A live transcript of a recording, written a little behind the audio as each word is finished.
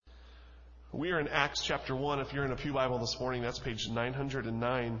We are in Acts chapter 1. If you're in a Pew Bible this morning, that's page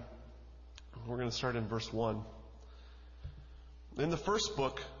 909. We're going to start in verse 1. In the first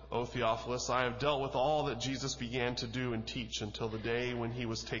book, O Theophilus, I have dealt with all that Jesus began to do and teach until the day when he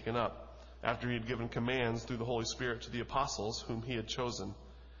was taken up, after he had given commands through the Holy Spirit to the apostles whom he had chosen.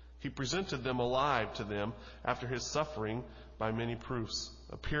 He presented them alive to them after his suffering by many proofs,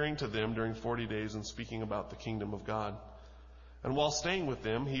 appearing to them during 40 days and speaking about the kingdom of God. And while staying with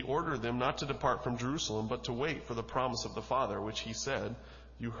them, he ordered them not to depart from Jerusalem, but to wait for the promise of the Father, which he said,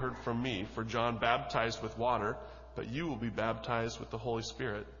 "You heard from me, for John baptized with water, but you will be baptized with the Holy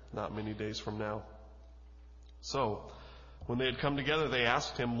Spirit not many days from now." So, when they had come together, they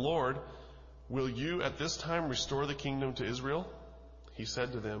asked him, "Lord, will you at this time restore the kingdom to Israel?" He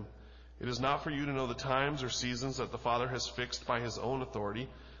said to them, "It is not for you to know the times or seasons that the Father has fixed by his own authority,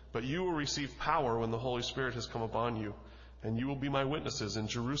 but you will receive power when the Holy Spirit has come upon you. And you will be my witnesses in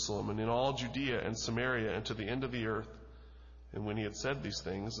Jerusalem and in all Judea and Samaria and to the end of the earth." And when he had said these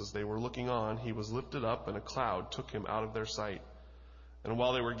things, as they were looking on, he was lifted up, and a cloud took him out of their sight. And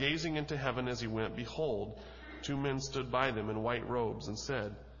while they were gazing into heaven as he went, behold, 2 men stood by them in white robes and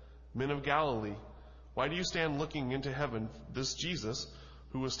said, "Men of Galilee, why do you stand looking into heaven? This Jesus,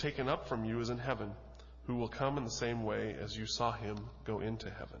 who was taken up from you, is in heaven, who will come in the same way as you saw him go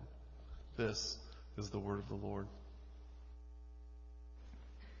into heaven." This is the word of the Lord.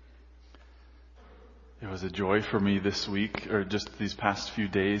 It was a joy for me this week, or just these past few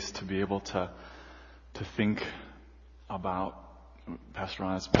days, to be able to think about,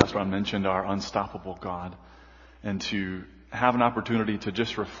 as Pastor Ron mentioned, our unstoppable God, and to have an opportunity to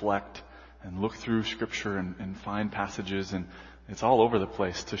just reflect and look through Scripture and find passages, and it's all over the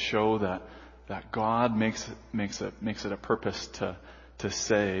place, to show that God makes it a purpose to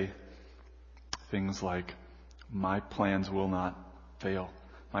say things like, "My plans will not fail.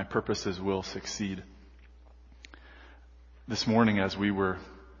 My purposes will succeed." This morning, as we were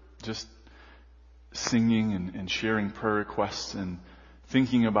just singing and sharing prayer requests and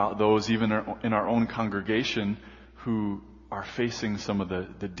thinking about those even in our own congregation who are facing some of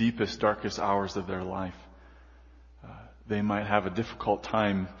the deepest, darkest hours of their life, they might have a difficult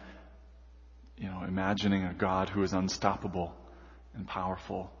time, imagining a God who is unstoppable and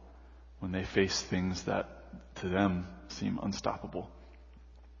powerful when they face things that to them seem unstoppable.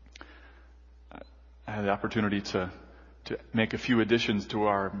 I had the opportunity to make a few additions to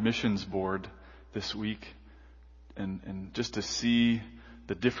our missions board this week, and just to see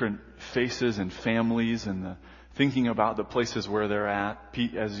the different faces and families, and thinking about the places where they're at.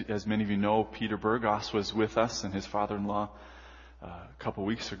 As many of you know, Peter Burgos was with us and his father-in-law a couple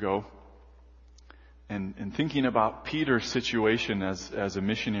weeks ago, and thinking about Peter's situation as a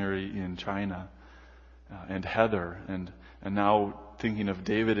missionary in China, and Heather, and now thinking of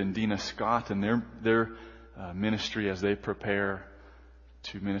David and Dina Scott and their ministry as they prepare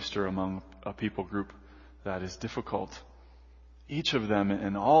to minister among a people group that is difficult. Each of them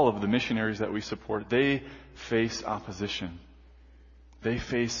and all of the missionaries that we support, they face opposition. They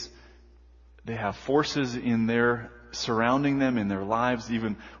have forces in their surrounding them in their lives,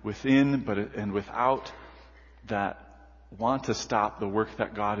 even within and without, that want to stop the work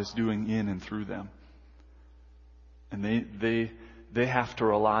that God is doing in and through them. And they have to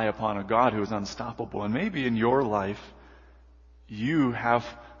rely upon a God who is unstoppable. And maybe in your life, you have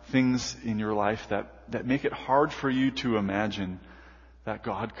things in your life that make it hard for you to imagine that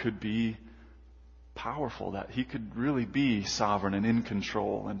God could be powerful, that He could really be sovereign and in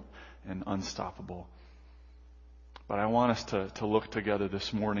control and unstoppable. But I want us to look together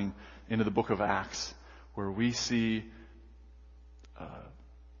this morning into the book of Acts, where we see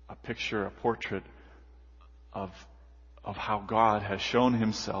a picture, a portrait of how God has shown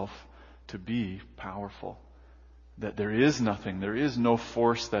Himself to be powerful. That there is no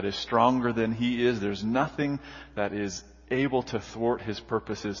force that is stronger than He is. There's nothing that is able to thwart His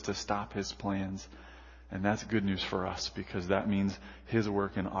purposes, to stop His plans. And that's good news for us, because that means His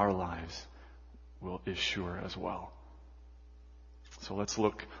work in our lives is sure as well. So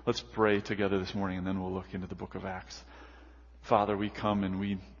let's pray together this morning, and then we'll look into the book of Acts. Father, we come and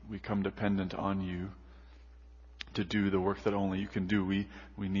we come dependent on You to do the work that only You can do. We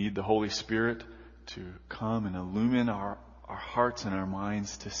need the Holy Spirit to come and illumine our hearts and our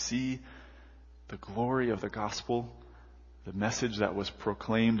minds to see the glory of the gospel, the message that was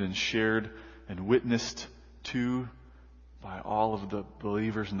proclaimed and shared and witnessed to by all of the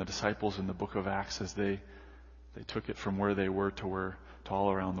believers and the disciples in the book of Acts as they took it from where they were to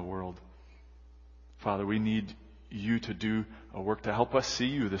all around the world. Father, we need You to do a work to help us see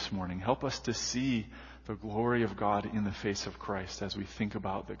You this morning. Help us to see the glory of God in the face of Christ as we think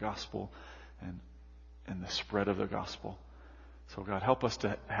about the gospel and the spread of the gospel. So God, help us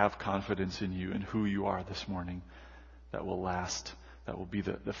to have confidence in you and who you are this morning that will last, that will be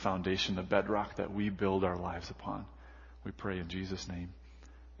the foundation, the bedrock that we build our lives upon. We pray in Jesus' name.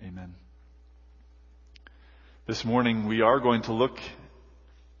 Amen. This morning we are going to look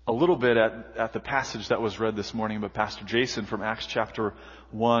a little bit at the passage that was read this morning by Pastor Jason from Acts chapter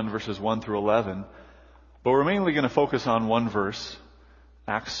 1, verses 1 through 11. But we're mainly going to focus on one verse,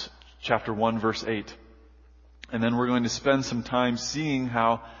 Acts chapter 1, verse 8. And then we're going to spend some time seeing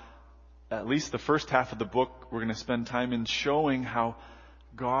how, at least the first half of the book, we're going to spend time in showing how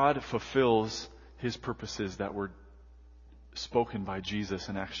God fulfills His purposes that were spoken by Jesus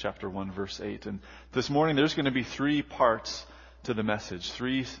in Acts chapter 1, verse 8. And this morning there's going to be 3 parts to the message,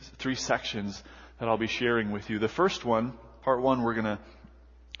 three sections that I'll be sharing with you. The first one, part 1, we're going to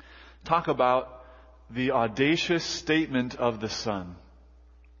talk about the audacious statement of the Son.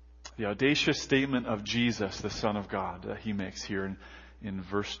 The audacious statement of Jesus, the Son of God, that He makes here in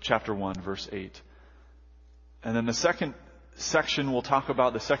chapter 1, verse 8. And then the second section we'll talk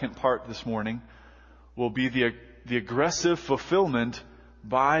about, the second part this morning, will be the aggressive fulfillment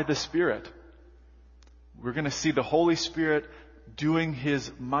by the Spirit. We're going to see the Holy Spirit doing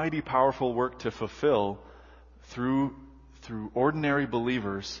His mighty powerful work to fulfill through ordinary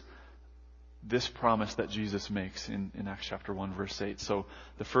believers this promise that Jesus makes in Acts chapter 1, verse 8. So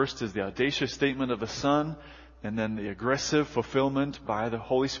the first is the audacious statement of the Son, and then the aggressive fulfillment by the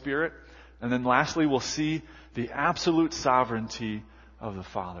Holy Spirit. And then lastly, we'll see the absolute sovereignty of the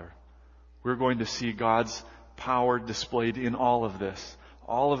Father. We're going to see God's power displayed in all of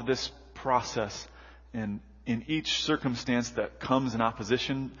this process, and in each circumstance that comes in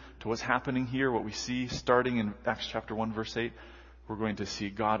opposition to what's happening here, what we see starting in Acts chapter 1, verse 8, we're going to see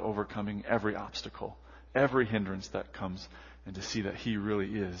God overcoming every obstacle, every hindrance that comes, and to see that He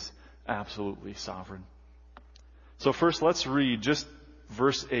really is absolutely sovereign. So first, let's read just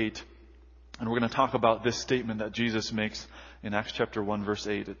verse 8, and we're going to talk about this statement that Jesus makes in Acts chapter 1, verse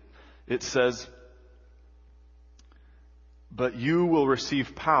 8. It says, "But you will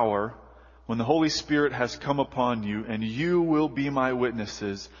receive power when the Holy Spirit has come upon you, and you will be my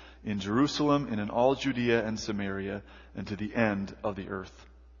witnesses in Jerusalem and in all Judea and Samaria and to the end of the earth."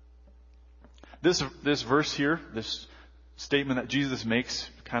 This verse here, this statement that Jesus makes,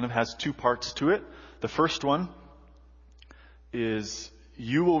 kind of has 2 parts to it. The first one is,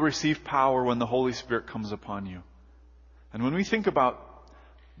 you will receive power when the Holy Spirit comes upon you. And when we think about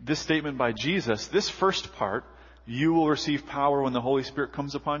this statement by Jesus, this first part, you will receive power when the Holy Spirit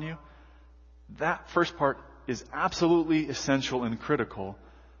comes upon you, that first part is absolutely essential and critical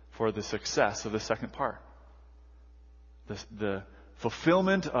for the success of the second part. The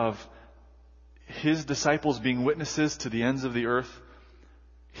fulfillment of His disciples being witnesses to the ends of the earth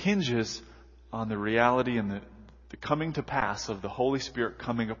hinges on the reality and the coming to pass of the Holy Spirit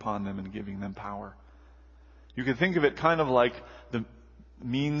coming upon them and giving them power. You can think of it kind of like the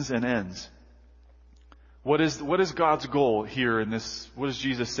means and ends. What is God's goal here in this? What does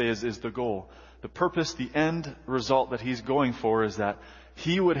Jesus say is the goal? The purpose, the end result that He's going for is that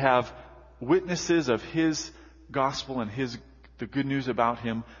He would have witnesses of His gospel and the good news about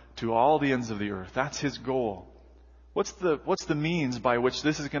Him to all the ends of the earth. That's His goal. What's the means by which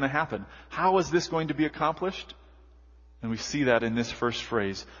this is going to happen? How is this going to be accomplished? And we see that in this first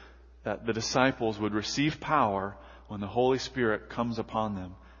phrase, that the disciples would receive power when the Holy Spirit comes upon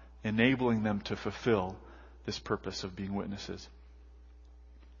them, enabling them to fulfill this purpose of being witnesses.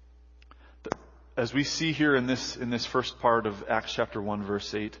 As we see here in this first part of Acts chapter 1,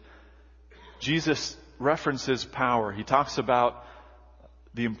 verse 8, Jesus references power. He talks about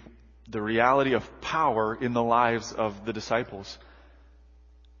the reality of power in the lives of the disciples.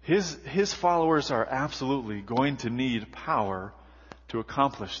 His followers are absolutely going to need power to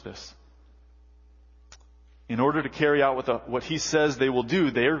accomplish this. In order to carry out what He says they will do,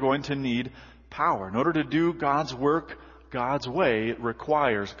 they are going to need power. In order to do God's work God's way, it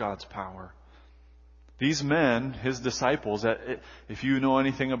requires God's power. These men, His disciples, if you know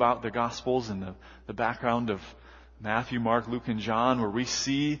anything about the Gospels and the background of Matthew, Mark, Luke, and John, where we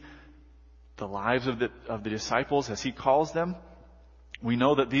see the lives of the disciples as He calls them, we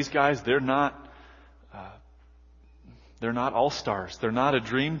know that these guys, they're not all-stars. They're not a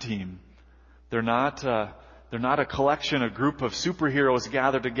dream team. They're not a collection, a group of superheroes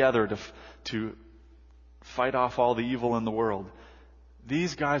gathered together to fight off all the evil in the world.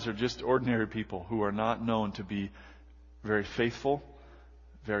 These guys are just ordinary people who are not known to be very faithful,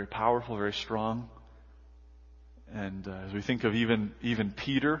 very powerful, very strong. And as we think of even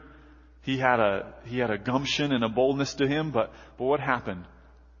Peter, He had a gumption and a boldness to him, but what happened?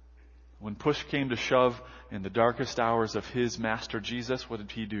 When push came to shove in the darkest hours of his master Jesus, what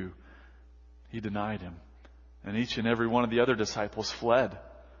did he do? He denied him. And each and every one of the other disciples fled,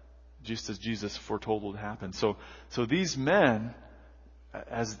 just as Jesus foretold would happen. So these men,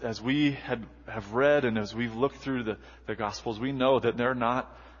 as we have read and as we've looked through the Gospels, we know that they're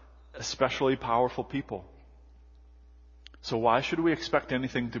not especially powerful people. So why should we expect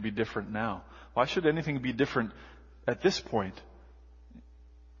anything to be different now? Why should anything be different at this point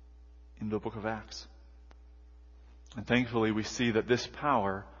in the book of Acts? And thankfully we see that this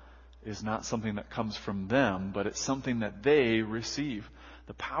power is not something that comes from them, but it's something that they receive.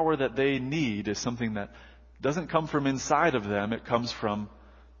 The power that they need is something that doesn't come from inside of them, it comes from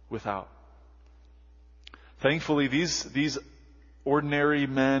without. Thankfully, these ordinary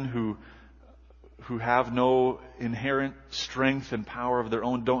men who have no inherent strength and power of their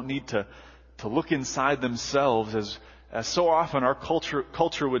own don't need to look inside themselves as so often our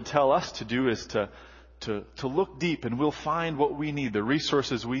culture would tell us to do, is to look deep, and we'll find what we need, the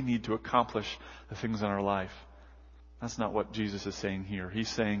resources we need to accomplish the things in our life. That's not what Jesus is saying here. He's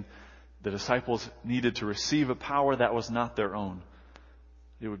saying the disciples needed to receive a power that was not their own.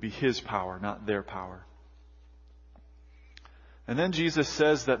 It would be His power, not their power. And then Jesus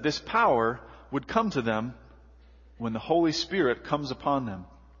says that this power would come to them when the Holy Spirit comes upon them.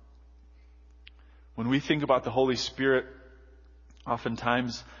 When we think about the Holy Spirit,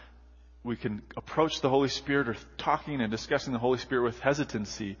 oftentimes we can approach the Holy Spirit or talking and discussing the Holy Spirit with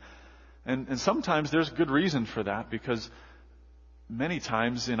hesitancy. And sometimes there's good reason for that, because many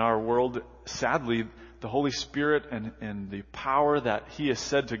times in our world, sadly, the Holy Spirit and the power that He is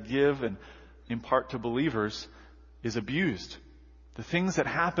said to give and impart to believers is abused. The things that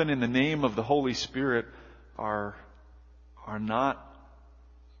happen in the name of the Holy Spirit are not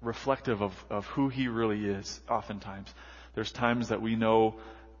reflective of who He really is, oftentimes. There's times that we know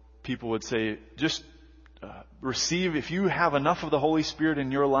people would say, just receive, if you have enough of the Holy Spirit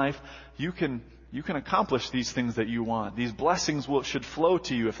in your life, you can accomplish these things that you want. These blessings should flow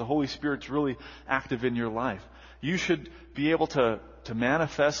to you if the Holy Spirit's really active in your life. You should be able to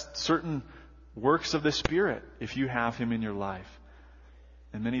manifest certain works of the Spirit if you have Him in your life.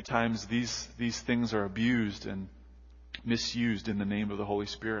 And many times these things are abused and misused in the name of the Holy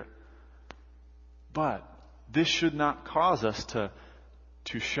Spirit. But this should not cause us to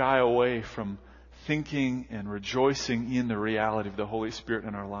shy away from thinking and rejoicing in the reality of the Holy Spirit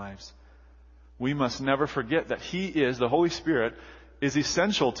in our lives. We must never forget that the Holy Spirit is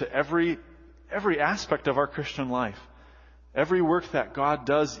essential to every aspect of our Christian life. Every work that God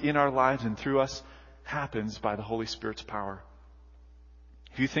does in our lives and through us happens by the Holy Spirit's power.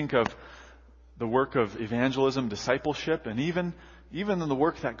 If you think of the work of evangelism, discipleship, and even in the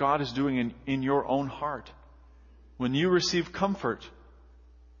work that God is doing in your own heart, when you receive comfort,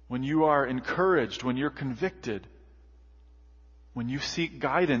 when you are encouraged, when you're convicted, when you seek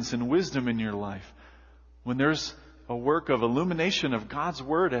guidance and wisdom in your life, when there's a work of illumination of God's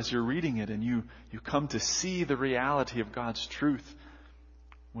Word as you're reading it and you come to see the reality of God's truth,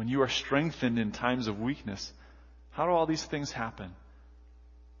 when you are strengthened in times of weakness, how do all these things happen?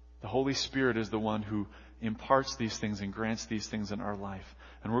 The Holy Spirit is the one who imparts these things and grants these things in our life.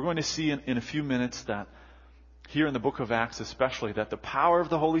 And we're going to see in a few minutes that here in the book of Acts especially, that the power of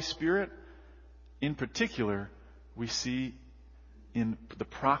the Holy Spirit, in particular, we see in the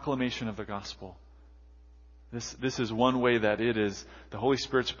proclamation of the gospel. This is one way that it is, the Holy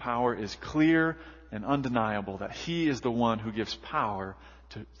Spirit's power is clear and undeniable, that He is the one who gives power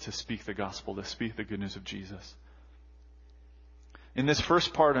to speak the gospel, to speak the good news of Jesus. In this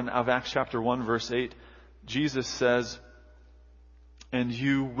first part of Acts chapter 1, verse 8, Jesus says, and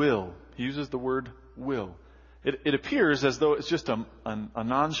you will. He uses the word will. It appears as though it's just a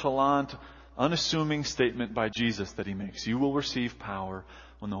nonchalant, unassuming statement by Jesus that He makes. You will receive power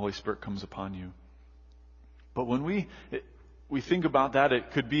when the Holy Spirit comes upon you. But when we think about that,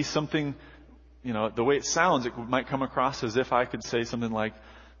 it could be something, the way it sounds, it might come across as if I could say something like,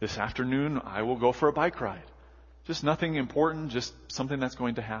 this afternoon I will go for a bike ride. Just nothing important, just something that's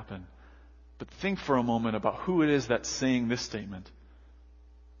going to happen. But think for a moment about who it is that's saying this statement.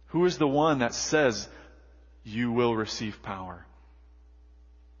 Who is the one that says, you will receive power?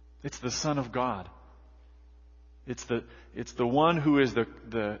 It's the Son of God. It's the one who is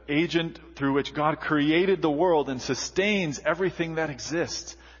the agent through which God created the world and sustains everything that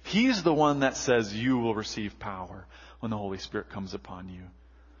exists. He's the one that says you will receive power when the Holy Spirit comes upon you.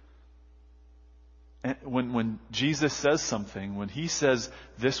 And when Jesus says something, when He says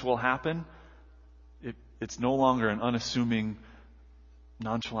this will happen, it's no longer an unassuming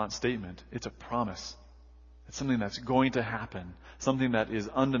nonchalant statement. It's a promise. It's something that's going to happen, something that is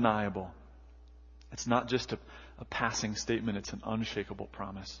undeniable. It's not just a passing statement, it's an unshakable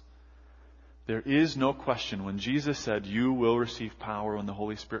promise. There is no question when Jesus said, "You will receive power when the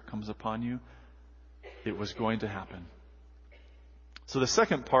Holy Spirit comes upon you," it was going to happen. So the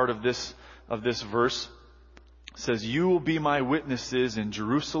second part of this verse says, "You will be my witnesses in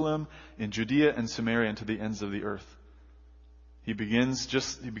Jerusalem, in Judea and Samaria, and to the ends of the earth." He begins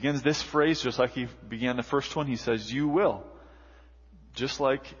this phrase just like he began the first one. He says, "You will." Just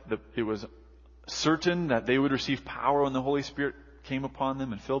like it was certain that they would receive power when the Holy Spirit came upon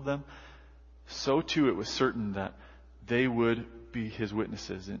them and filled them, so too it was certain that they would be His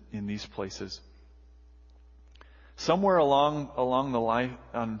witnesses in these places. Somewhere along the life,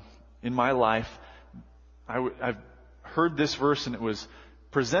 in my life, I've heard this verse, and it was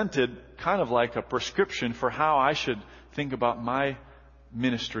presented kind of like a prescription for how I should think about my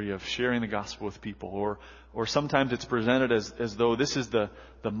ministry of sharing the gospel with people. Or sometimes it's presented as though this is the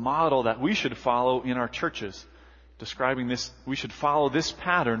model that we should follow in our churches, describing this, we should follow this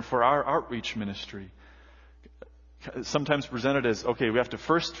pattern for our outreach ministry. Sometimes presented as, okay, we have to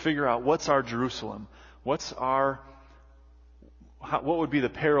first figure out what's our Jerusalem. What would be the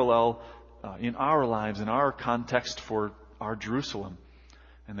parallel in our lives, in our context for our Jerusalem?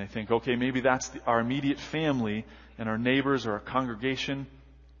 And they think, okay, maybe that's our immediate family and our neighbors or our congregation.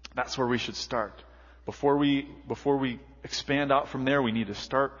 That's where we should start. Before we expand out from there, we need to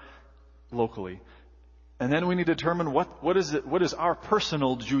start locally. And then we need to determine what is our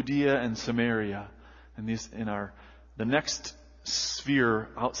personal Judea and Samaria, and the next sphere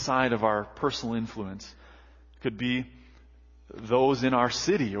outside of our personal influence. Could be those in our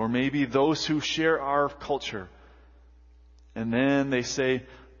city, or maybe those who share our culture. And then they say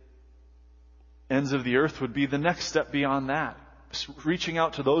ends of the earth would be the next step beyond that, reaching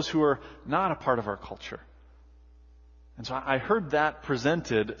out to those who are not a part of our culture. And so I heard that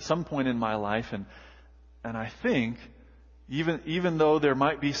presented at some point in my life, and I think even though there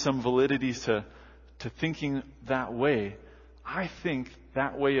might be some validity to thinking that way, I think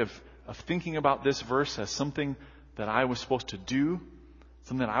that way of thinking about this verse as something that I was supposed to do,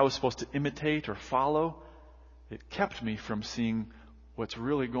 something that I was supposed to imitate or follow, it kept me from seeing what's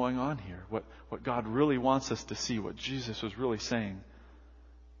really going on here, what God really wants us to see, what Jesus was really saying.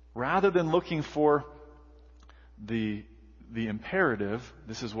 Rather than looking for the imperative,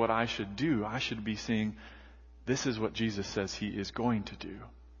 this is what I should do, I should be seeing this is what Jesus says He is going to do.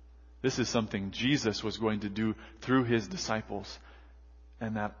 This is something Jesus was going to do through His disciples.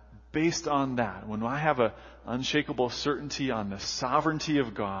 And that based on that, when I have an unshakable certainty on the sovereignty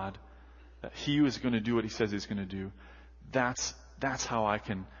of God, that He was going to do what He says He's going to do, that's how I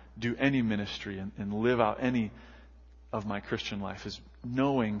can do any ministry and live out any of my Christian life, is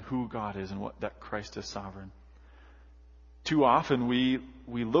knowing who God is and that Christ is sovereign. Too often we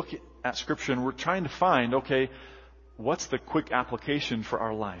look at Scripture and we're trying to find, okay, what's the quick application for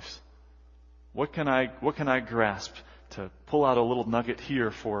our lives? What can I grasp to pull out a little nugget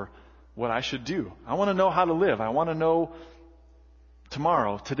here for what I should do? I want to know how to live. I want to know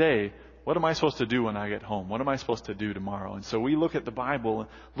tomorrow, today, what am I supposed to do when I get home? What am I supposed to do tomorrow? And so we look at the Bible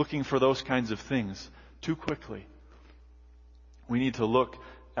looking for those kinds of things too quickly. We need to look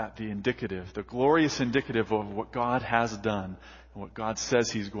at the indicative, the glorious indicative of what God has done and what God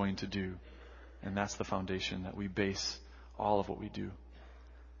says He's going to do. And that's the foundation that we base all of what we do.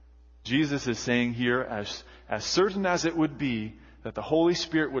 Jesus is saying here, as certain as it would be that the Holy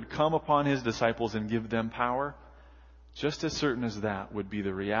Spirit would come upon His disciples and give them power, just as certain as that would be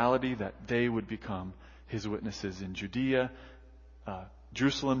the reality that they would become His witnesses in Judea,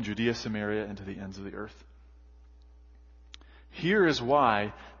 Jerusalem, Judea, Samaria, and to the ends of the earth. Here is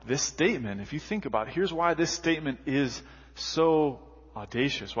why this statement, if you think about it, here's why this statement is so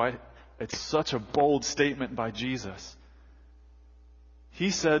audacious, why it's such a bold statement by Jesus. He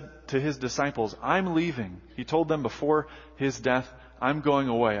said to His disciples, I'm leaving. He told them before His death, I'm going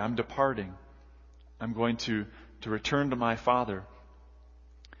away. I'm departing. I'm going to return to my Father.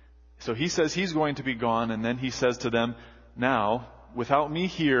 So He says He's going to be gone, and then He says to them, now, without me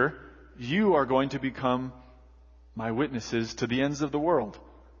here, you are going to become my witnesses to the ends of the world.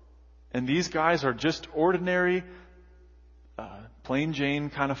 And these guys are just ordinary, plain Jane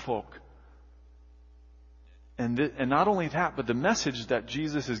kind of folk. And not only that, but the message that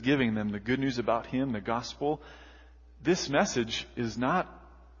Jesus is giving them, the good news about Him, the gospel, this message is not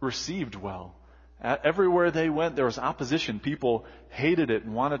received well. Everywhere they went, there was opposition. People hated it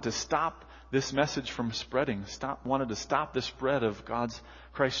and wanted to stop this message from spreading, wanted to stop the spread of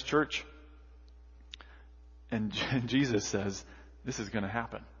Christ's church. And Jesus says, this is going to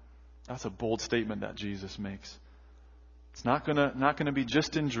happen. That's a bold statement that Jesus makes. It's not going to be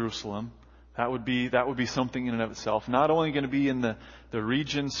just in Jerusalem. That would be something in and of itself. Not only going to be in the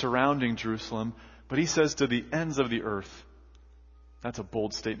region surrounding Jerusalem, but he says to the ends of the earth. That's a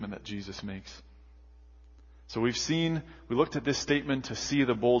bold statement that Jesus makes. So we looked at this statement to see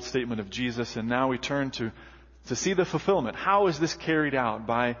the bold statement of Jesus, and now we turn to see the fulfillment. How is this carried out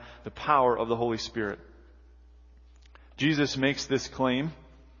by the power of the Holy Spirit? Jesus makes this claim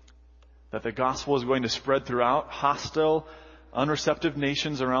that the gospel is going to spread throughout hostile, unreceptive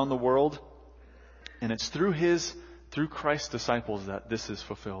nations around the world. And it's through Christ's disciples that this is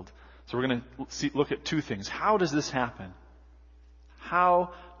fulfilled. So we're going to look at two things. How does this happen?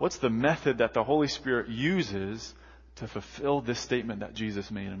 What's the method that the Holy Spirit uses to fulfill this statement that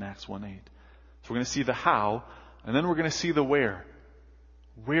Jesus made in Acts 1:8? So we're going to see the how, and then we're going to see the where.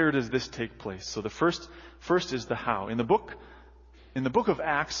 Where does this take place? So the first is the how. In the book of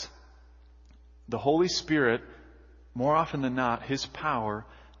Acts, the Holy Spirit, more often than not, His power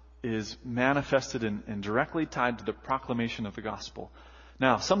is manifested and directly tied to the proclamation of the gospel.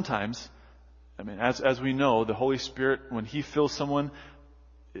 Now, sometimes, as we know, the Holy Spirit, when He fills someone,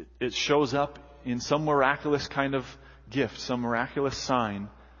 it shows up in some miraculous kind of gift, some miraculous sign,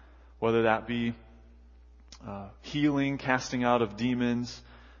 whether that be healing, casting out of demons,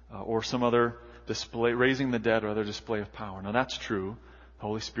 or some other display, raising the dead, or other display of power. Now, that's true. The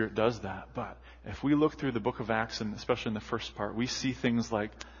Holy Spirit does that. But if we look through the book of Acts, and especially in the first part, we see things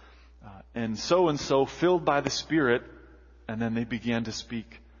like, and so filled by the Spirit, and then they began to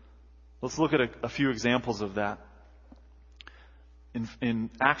speak. Let's look at a few examples of that. In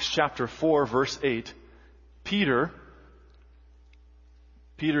Acts chapter 4, verse 8, Peter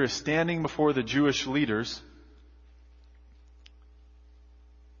is standing before the Jewish leaders,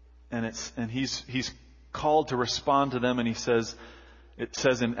 and he's called to respond to them, and it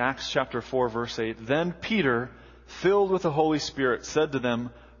says in Acts chapter 4, verse 8, "Then Peter, filled with the Holy Spirit, said to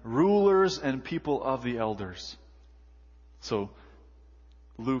them, 'Rulers and people of the elders.'" So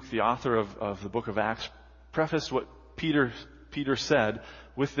Luke, the author of the book of Acts, prefaced what Peter said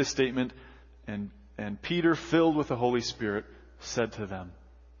with this statement, and Peter, filled with the Holy Spirit, said to them.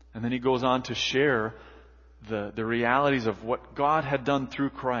 And then he goes on to share the realities of what God had done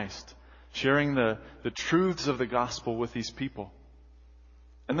through Christ, sharing the truths of the gospel with these people.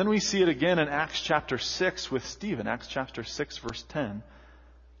 And then we see it again in Acts chapter 6 with Stephen, Acts chapter 6, verse 10.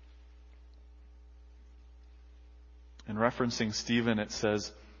 In referencing Stephen, it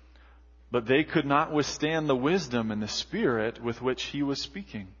says, "But they could not withstand the wisdom and the spirit with which he was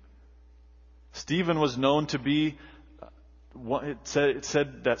speaking." Stephen was known to be, it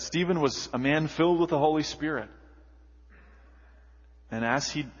said that Stephen was a man filled with the Holy Spirit. And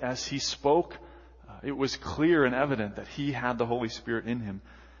as he spoke, it was clear and evident that he had the Holy Spirit in him,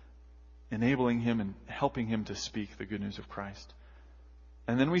 enabling him and helping him to speak the good news of Christ.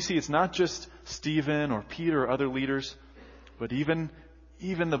 And then we see it's not just Stephen or Peter or other leaders, but even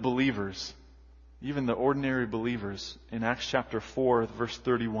the believers, even the ordinary believers in Acts chapter 4, verse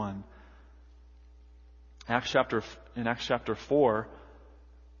 31. In Acts chapter 4,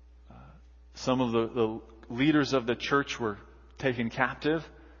 some of the leaders of the church were taken captive,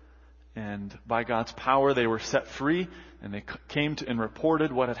 and by God's power they were set free, and they came to and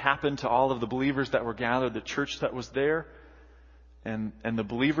reported what had happened to all of the believers that were gathered, the church that was there. And the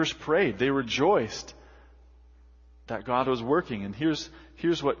believers prayed. They rejoiced that God was working. And here's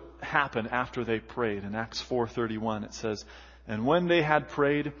what happened after they prayed. In Acts 4:31 it says, "And when they had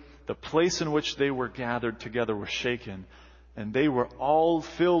prayed, the place in which they were gathered together was shaken, and they were all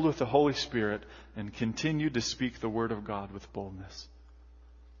filled with the Holy Spirit and continued to speak the word of God with boldness."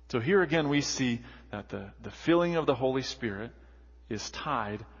 So here again we see that the filling of the Holy Spirit is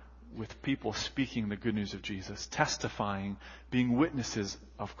tied with people speaking the good news of Jesus, testifying, being witnesses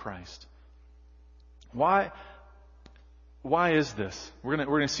of Christ. Why is this? We're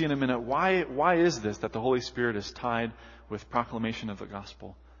going to see in a minute why is this that the Holy Spirit is tied with proclamation of the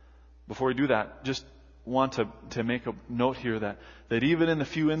gospel? Before we do that, just want to make a note here that even in the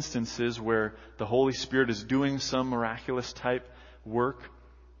few instances where the Holy Spirit is doing some miraculous type work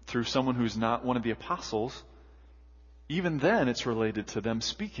through someone who's not one of the apostles, even then it's related to them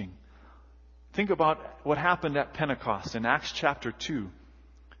speaking. Think about what happened at Pentecost in Acts chapter 2.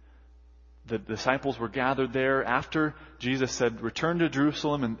 The disciples were gathered there after Jesus said, "Return to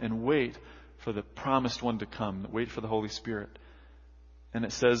Jerusalem and wait for the promised one to come." Wait for the Holy Spirit. And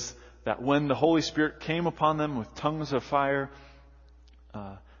it says that when the Holy Spirit came upon them with tongues of fire,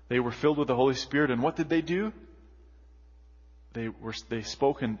 they were filled with the Holy Spirit. And what did they do? They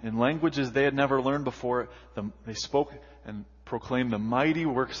spoke in languages they had never learned before. They spoke and proclaim the mighty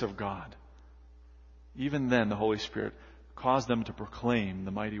works of God. Even then, the Holy Spirit caused them to proclaim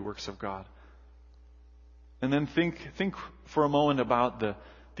the mighty works of God. And then think for a moment about the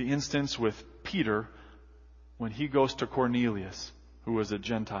instance with Peter when he goes to Cornelius, who was a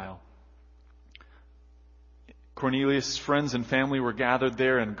Gentile. Cornelius' friends and family were gathered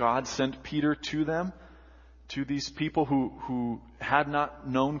there, and God sent Peter to them, to these people who had not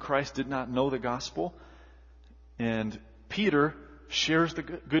known Christ, did not know the gospel. And Peter shares the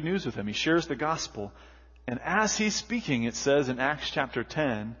good news with him. He shares the gospel. And as he's speaking, it says in Acts chapter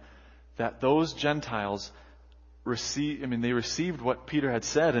 10 that those Gentiles received what Peter had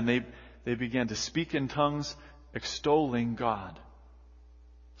said, and they began to speak in tongues, extolling God.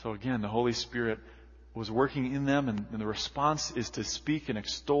 So again, the Holy Spirit was working in them, and the response is to speak and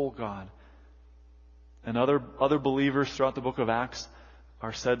extol God. And other believers throughout the book of Acts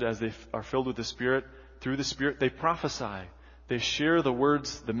are said, as they are filled with the Spirit, through the Spirit, they prophesy. They share the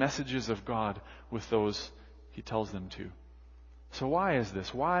words, the messages of God with those He tells them to. So why is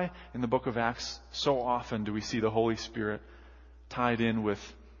this? Why in the book of Acts so often do we see the Holy Spirit tied in with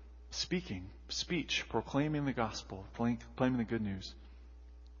speech, proclaiming the gospel, proclaiming the good news?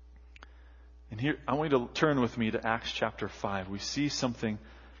 And here, I want you to turn with me to Acts chapter 5. We see something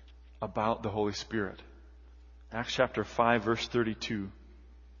about the Holy Spirit. Acts chapter 5, verse 32.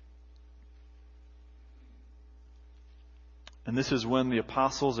 And this is when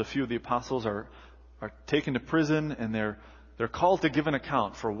a few of the apostles are taken to prison, and they're called to give an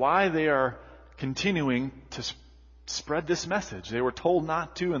account for why they are continuing to spread this message. They were told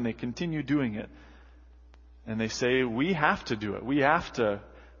not to, and they continue doing it. And they say, we have to do it. We have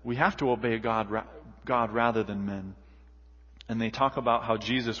to obey God rather than men. And they talk about how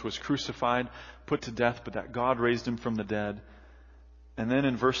Jesus was crucified, put to death, but that God raised Him from the dead. And then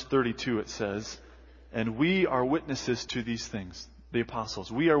in verse 32 it says, and we are witnesses to these things. The apostles,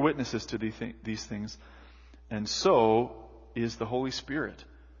 we are witnesses to these things. And so is the Holy Spirit,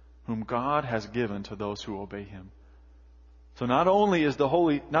 whom God has given to those who obey Him. So not only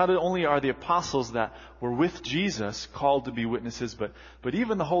are the apostles that were with Jesus called to be witnesses, but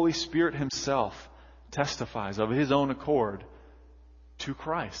even the Holy Spirit Himself testifies of His own accord to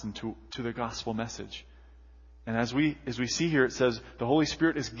Christ and to the gospel message. And as we see here, it says the Holy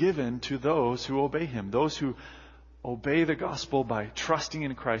Spirit is given to those who obey Him, those who obey the gospel by trusting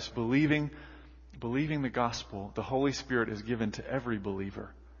in Christ, believing the gospel. The Holy Spirit is given to every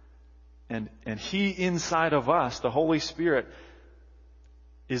believer. And He inside of us, the Holy Spirit,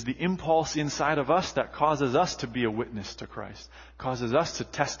 is the impulse inside of us that causes us to be a witness to Christ, causes us to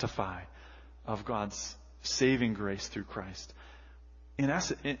testify of God's saving grace through Christ. In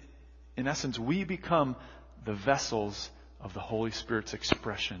essence, we become the vessels of the Holy Spirit's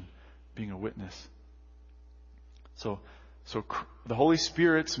expression, being a witness. So the Holy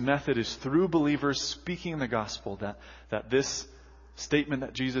Spirit's method is through believers speaking the gospel that this statement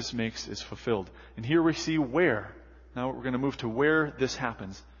that Jesus makes is fulfilled. And here we see where. Now we're going to move to where this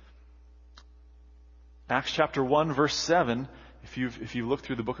happens. Acts chapter 1, verse 7, if you look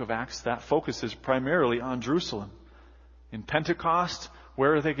through the book of Acts, that focuses primarily on Jerusalem. In Pentecost,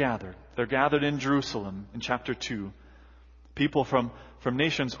 where are they gathered? They're gathered in Jerusalem in chapter 2. People from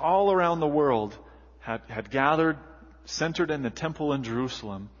nations all around the world had gathered, centered in the temple in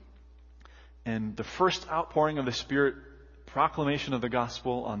Jerusalem. And the first outpouring of the Spirit, proclamation of the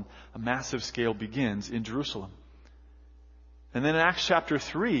gospel on a massive scale, begins in Jerusalem. And then in Acts chapter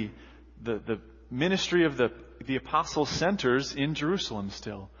 3, the ministry of the apostles centers in Jerusalem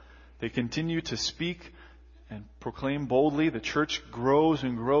still. They continue to speak and proclaim boldly. The church grows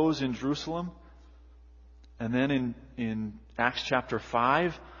and grows in Jerusalem. And then in Acts chapter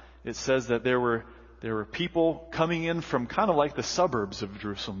 5, it says that there were people coming in from kind of like the suburbs of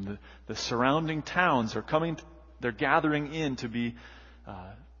Jerusalem. The surrounding towns are coming. They're gathering in to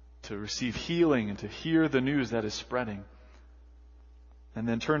receive healing and to hear the news that is spreading. And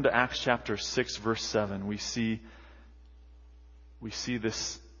then turn to Acts chapter 6, verse 7. We see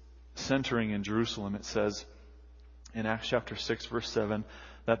this centering in Jerusalem. It says in Acts chapter 6, verse 7,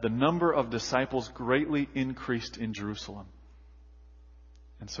 that the number of disciples greatly increased in Jerusalem.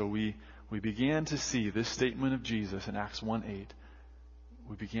 And so we began to see this statement of Jesus in Acts 1:8.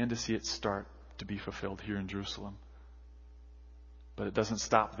 We began to see it start to be fulfilled here in Jerusalem. But it doesn't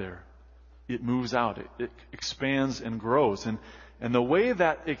stop there. It moves out. It expands and grows. And the way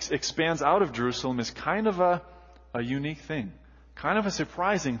that it expands out of Jerusalem is kind of a unique thing. Kind of a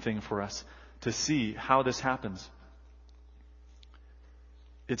surprising thing for us to see how this happens.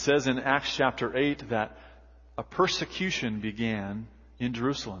 It says in Acts chapter 8 that a persecution began in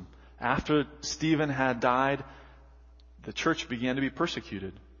Jerusalem. After Stephen had died, the church began to be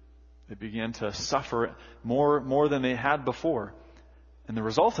persecuted. They began to suffer more than they had before. And the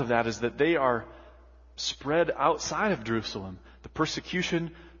result of that is that they are spread outside of Jerusalem. The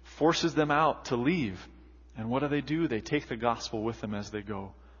persecution forces them out to leave. And what do? They take the gospel with them as they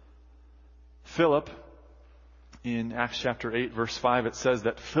go. Philip, in Acts chapter 8, verse 5, it says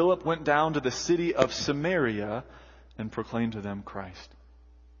that Philip went down to the city of Samaria and proclaimed to them Christ.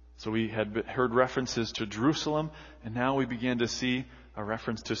 So we had heard references to Jerusalem, and now we began to see a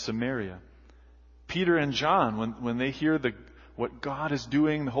reference to Samaria. Peter and John, when they hear what God is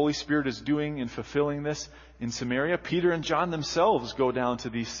doing, the Holy Spirit is doing in fulfilling this in Samaria, Peter and John themselves go down to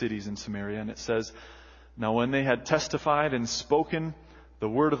these cities in Samaria. And it says, now when they had testified and spoken the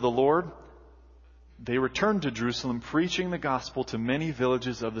word of the Lord, they returned to Jerusalem, preaching the gospel to many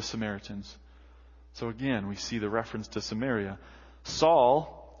villages of the Samaritans. So again, we see the reference to Samaria.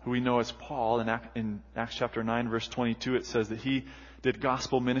 Saul, who we know as Paul, in Acts chapter 9, verse 22, it says that he did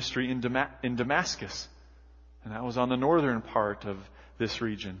gospel ministry in Damascus. And that was on the northern part of this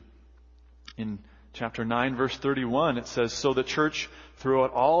region. In chapter 9, verse 31, it says, so the church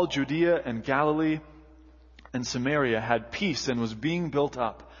throughout all Judea and Galilee and Samaria had peace and was being built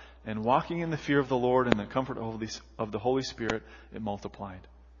up. And walking in the fear of the Lord and the comfort of the Holy Spirit, it multiplied.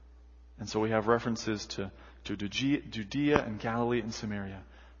 And so we have references to Judea and Galilee and Samaria.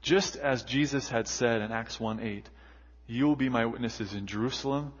 Just as Jesus had said in Acts 1:8, you will be my witnesses in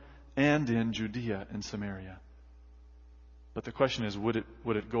Jerusalem and in Judea and Samaria. But the question is, would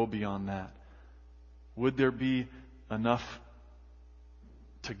it go beyond that? Would there be enough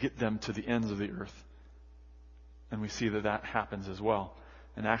to get them to the ends of the earth? And we see that happens as well.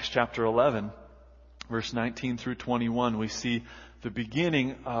 In Acts chapter 11, verse 19 through 21, we see the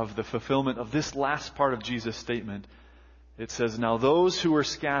beginning of the fulfillment of this last part of Jesus' statement. It says, now those who were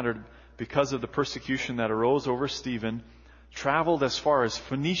scattered because of the persecution that arose over Stephen traveled as far as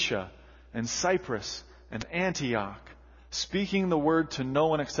Phoenicia and Cyprus and Antioch, speaking the word to no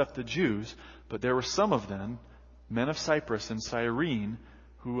one except the Jews. But there were some of them, men of Cyprus and Cyrene,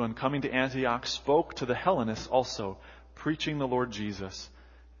 who on coming to Antioch spoke to the Hellenists also, preaching the Lord Jesus.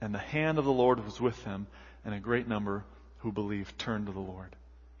 And the hand of the Lord was with them, and a great number who believed turned to the Lord.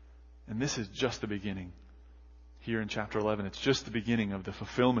 And this is just the beginning. Here in chapter 11, it's just the beginning of the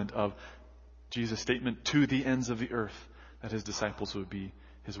fulfillment of Jesus' statement to the ends of the earth, that his disciples would be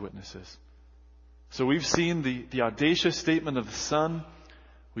his witnesses. So we've seen the audacious statement of the Son.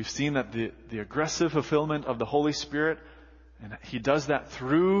 We've seen that the aggressive fulfillment of the Holy Spirit, and he does that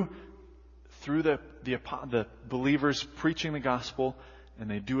through the believers preaching the gospel. And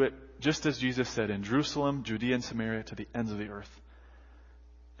they do it just as Jesus said, in Jerusalem, Judea, and Samaria, to the ends of the earth.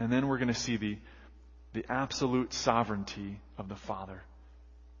 And then we're going to see the absolute sovereignty of the Father.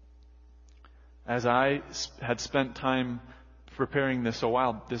 As I had spent time preparing this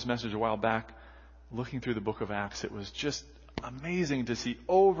message a while back, looking through the book of Acts, it was just amazing to see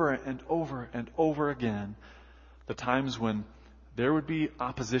over and over and over again the times when there would be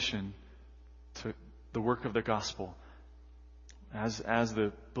opposition to the work of the gospel. As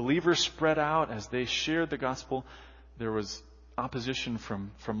the believers spread out, as they shared the gospel, there was opposition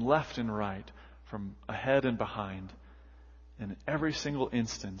from left and right, from ahead and behind. And in every single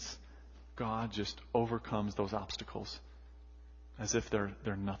instance, God just overcomes those obstacles as if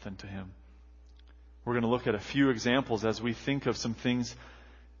they're nothing to him. We're going to look at a few examples as we think of some things.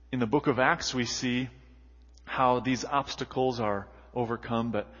 In the book of Acts, we see how these obstacles are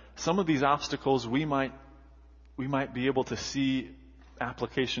overcome, but some of these obstacles we might be able to see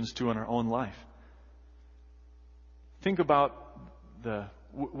applications to in our own life. Think about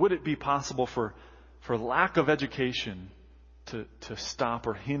would it be possible for lack of education to stop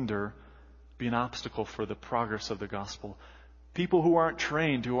or hinder, be an obstacle for the progress of the gospel? People who aren't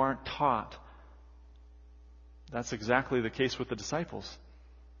trained, who aren't taught. That's exactly the case with the disciples.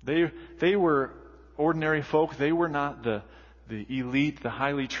 They were ordinary folk. They were not the elite, the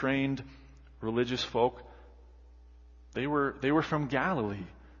highly trained religious folk. They were from Galilee.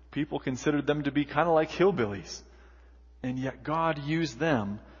 People considered them to be kind of like hillbillies. And yet God used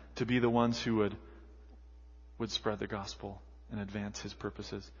them to be the ones who would spread the gospel and advance his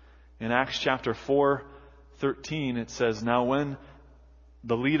purposes. In Acts chapter 4:13, it says, now when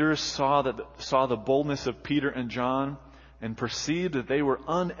the leaders saw the boldness of Peter and John and perceived that they were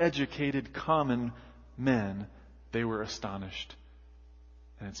uneducated common men, they were astonished.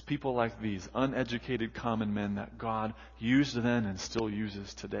 And it's people like these, uneducated common men, that God used then and still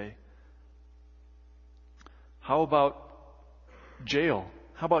uses today. How about jail?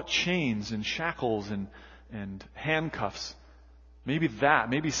 How about chains and shackles and handcuffs?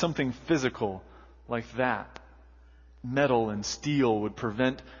 Maybe something physical like that. metal and steel would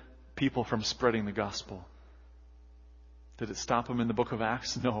prevent people from spreading the gospel. Did it stop them in the book of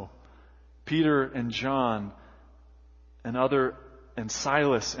Acts? No. Peter and John and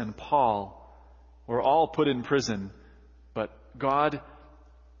Silas and Paul were all put in prison, but God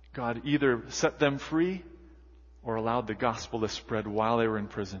either set them free or allowed the gospel to spread while they were in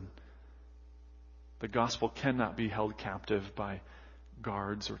prison. The gospel cannot be held captive by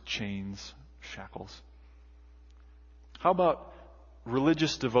guards or chains, shackles. How about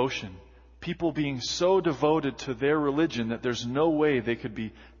religious devotion? People being so devoted to their religion that there's no way they could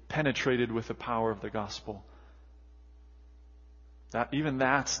be penetrated with the power of the gospel. Even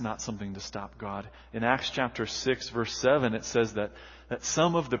that's not something to stop God. In Acts chapter 6, verse 7, it says that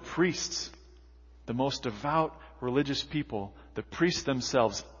some of the priests, the most devout religious people, the priests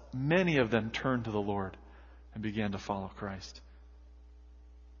themselves, many of them turned to the Lord and began to follow Christ.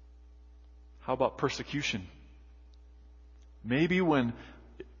 How about persecution? Maybe when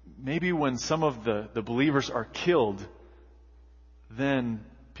some of the believers are killed, then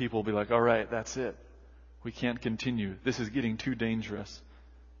people will be like, all right, that's it. We can't continue. This is getting too dangerous.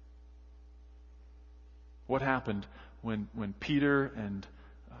 What happened when Peter and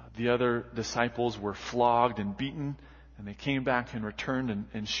the other disciples were flogged and beaten, and they came back and returned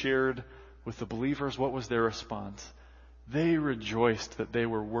and shared with the believers? What was their response? They rejoiced that they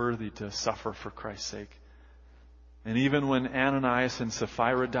were worthy to suffer for Christ's sake. And even when Ananias and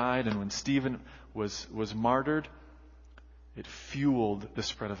Sapphira died and when Stephen was martyred, it fueled the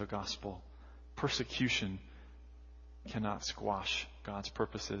spread of the gospel. Persecution cannot squash God's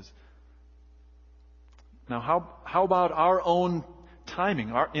purposes. Now, how about our own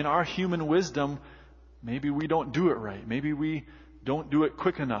timing? In our human wisdom, maybe we don't do it right. Maybe we don't do it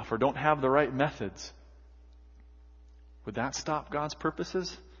quick enough or don't have the right methods. Would that stop God's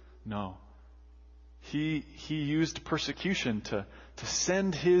purposes? No. He used persecution to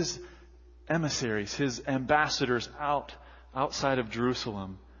send His emissaries, His ambassadors outside of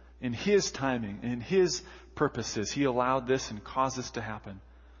Jerusalem. In His timing, in His purposes, He allowed this and caused this to happen.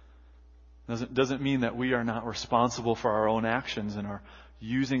 Doesn't mean that we are not responsible for our own actions and are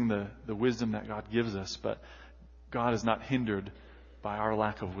using the wisdom that God gives us, but God is not hindered by our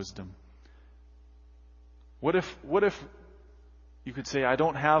lack of wisdom. What if you could say, I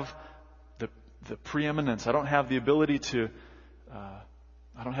don't have the preeminence, I don't have the ability to,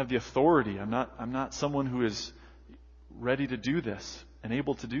 I don't have the authority, I'm not someone who is ready to do this and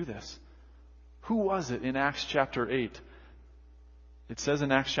able to do this. Who was it in Acts chapter 8? It says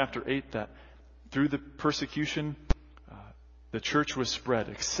in Acts chapter 8 that through the persecution, the church was spread,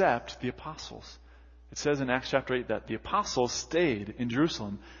 except the apostles. It says in Acts chapter 8 that the apostles stayed in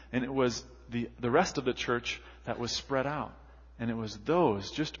Jerusalem, and it was the rest of the church that was spread out. And it was those,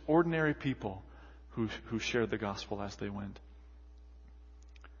 just ordinary people, who shared the gospel as they went.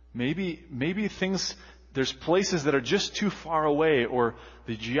 Maybe things, there's places that are just too far away, or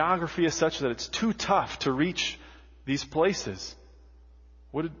the geography is such that it's too tough to reach these places.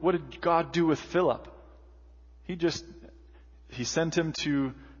 What did God do with Philip? He sent him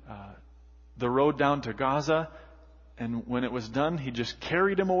to the road down to Gaza, and when it was done, He just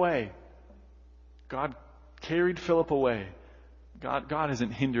carried him away. God carried Philip away. God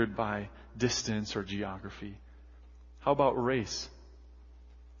isn't hindered by distance or geography. How about race?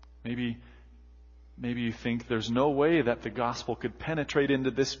 Maybe you think there's no way that the gospel could penetrate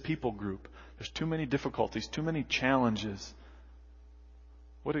into this people group. There's too many difficulties, too many challenges.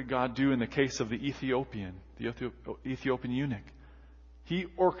 What did God do in the case of the Ethiopian eunuch? He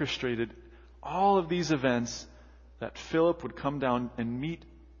orchestrated all of these events that Philip would come down and meet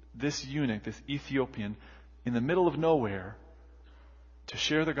this eunuch, this Ethiopian, in the middle of nowhere to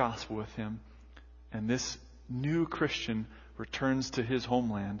share the gospel with him. And this new Christian returns to his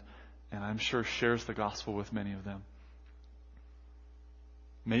homeland, and I'm sure shares the gospel with many of them.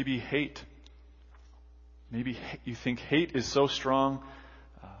 Maybe hate. Maybe you think hate is so strong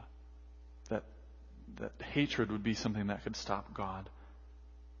that hatred would be something that could stop God.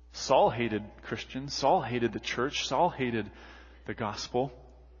 Saul hated Christians. Saul hated the church. Saul hated the gospel.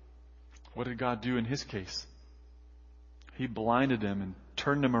 What did God do in his case? He blinded him and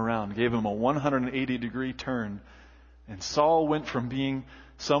turned him around, gave him a 180-degree turn. And Saul went from being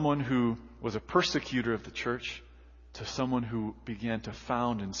someone who was a persecutor of the church to someone who began to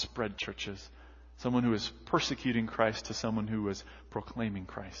found and spread churches. Someone who was persecuting Christ to someone who was proclaiming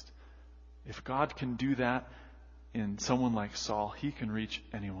Christ. If God can do that in someone like Saul, He can reach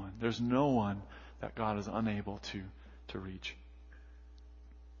anyone. There's no one that God is unable to reach.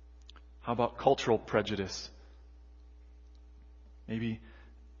 How about cultural prejudice? Maybe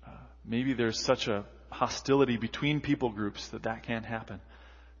there's such a hostility between people groups, that can't happen.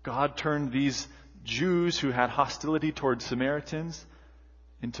 God turned these Jews who had hostility towards Samaritans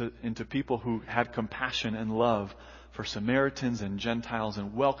into people who had compassion and love for Samaritans and Gentiles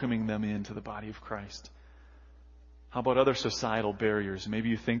and welcoming them into the body of Christ. How about other societal barriers? Maybe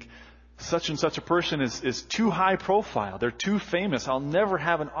you think such and such a person is too high profile. They're too famous. I'll never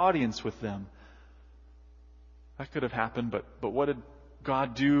have an audience with them. That could have happened, but what did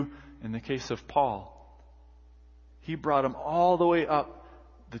God do in the case of Paul? He brought him all the way up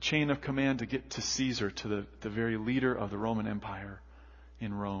the chain of command to get to Caesar, to the very leader of the Roman Empire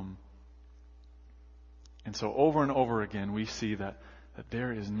in Rome. And so over and over again we see that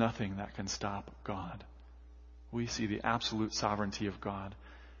there is nothing that can stop God. We see the absolute sovereignty of God.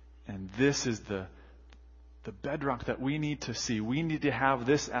 And this is the bedrock that we need to see. We need to have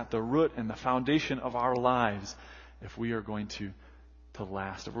this at the root and the foundation of our lives if we are going to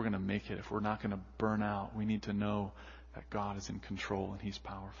last, if we're going to make it, if we're not going to burn out. We need to know that God is in control and He's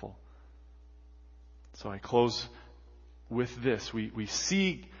powerful. So I close with this. We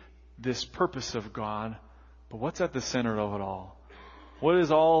see this purpose of God, but what's at the center of it all? What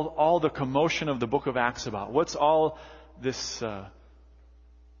is all the commotion of the book of Acts about? What's all this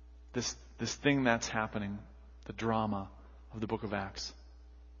thing that's happening, the drama of the book of Acts?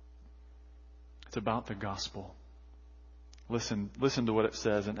 It's about the gospel. Listen to what it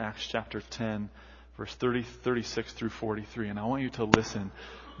says in Acts chapter 10, verse 36 through 43. And I want you to listen.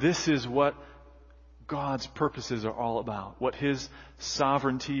 This is what God's purposes are all about. What His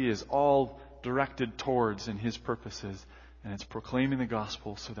sovereignty is all directed towards in His purposes. And it's proclaiming the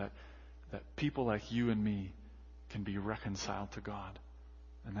gospel so that people like you and me can be reconciled to God.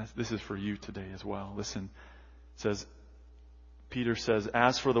 And this is for you today as well. Listen, Peter says,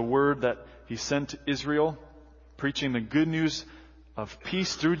 as for the word that He sent to Israel, preaching the good news of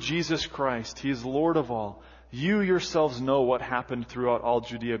peace through Jesus Christ, He is Lord of all. You yourselves know what happened throughout all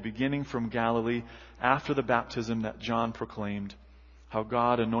Judea, beginning from Galilee, after the baptism that John proclaimed, how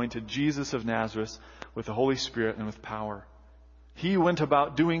God anointed Jesus of Nazareth with the Holy Spirit and with power. He went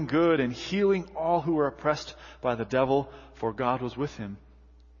about doing good and healing all who were oppressed by the devil, for God was with Him.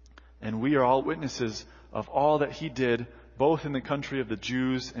 And we are all witnesses of all that He did, both in the country of the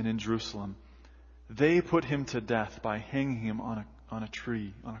Jews and in Jerusalem. They put Him to death by hanging Him on a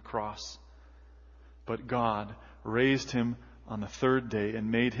tree, on a cross. But God raised Him on the third day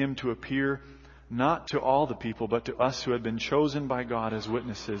and made Him to appear not to all the people, but to us who had been chosen by God as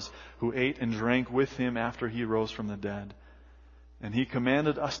witnesses, who ate and drank with Him after He rose from the dead. And He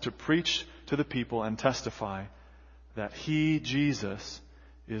commanded us to preach to the people and testify that He, Jesus,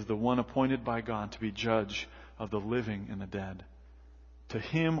 is the one appointed by God to be judge of the living and the dead. To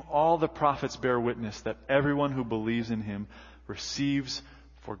Him all the prophets bear witness that everyone who believes in Him receives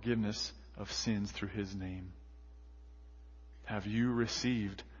forgiveness of sins through His name. Have you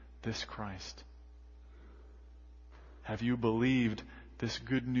received this Christ? Have you believed this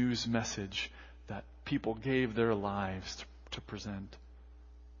good news message that people gave their lives to present?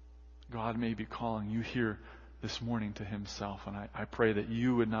 God may be calling you here this morning to Himself, and I pray that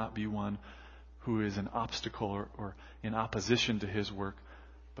you would not be one who is an obstacle or in opposition to His work,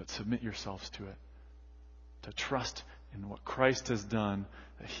 but submit yourselves to it. To trust in what Christ has done,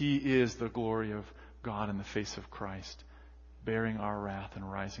 that He is the glory of God in the face of Christ, bearing our wrath and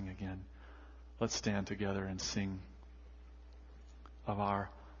rising again. Let's stand together and sing of our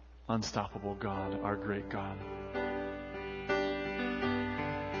unstoppable God, our great God.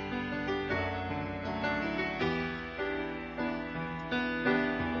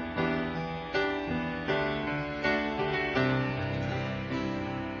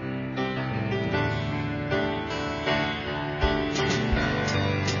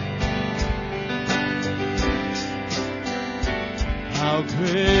 How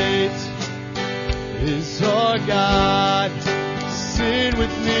great is our God? Sing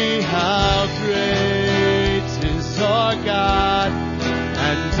with me, how great is our God?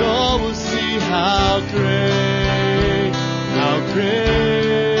 And all will see how great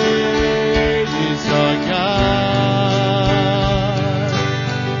is our God.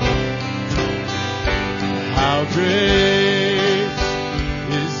 How great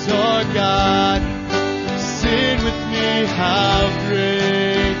is our God? Sing with me, how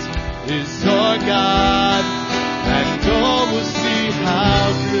great is our God, and all will see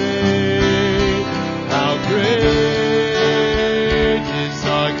how great is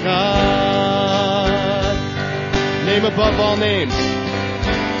our God. Name above all names,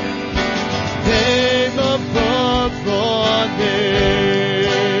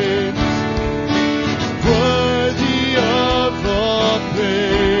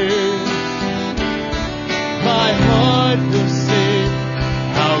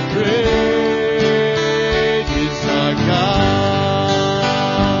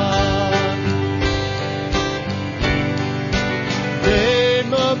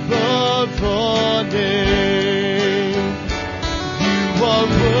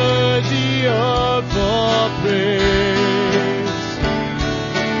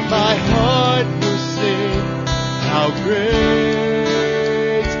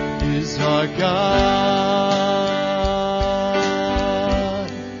 great is our God.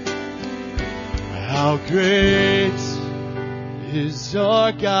 How great is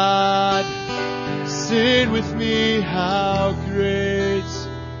our God. Sing with me, how great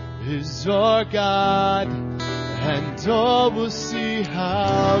is our God, and all will see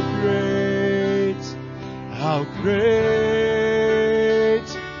how great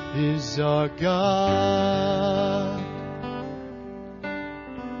is our God.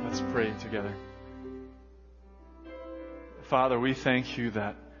 Let's pray together. Father, we thank you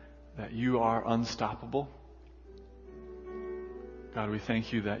that you are unstoppable. God, we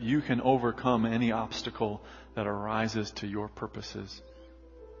thank you that you can overcome any obstacle that arises to your purposes.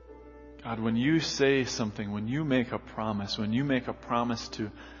 God, when you say something, when you make a promise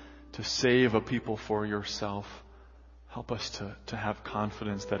to save a people for yourself, help us to have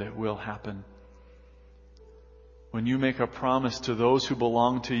confidence that it will happen. When you make a promise to those who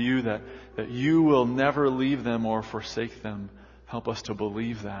belong to you that you will never leave them or forsake them, help us to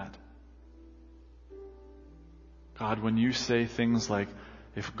believe that. God, when you say things like,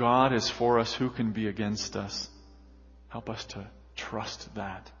 if God is for us, who can be against us? Help us to trust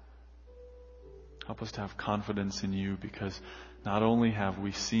that. Help us to have confidence in you, because not only have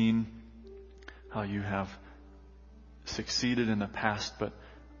we seen how you have succeeded in the past, but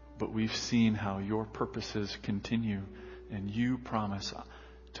we've seen how your purposes continue, and you promise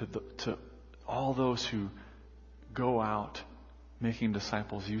to all those who go out making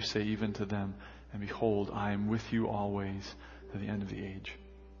disciples, you say even to them, and behold, I am with you always to the end of the age.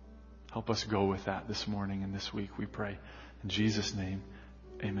 Help us go with that this morning and this week, we pray. In Jesus' name,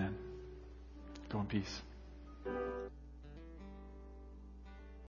 amen. Go in peace.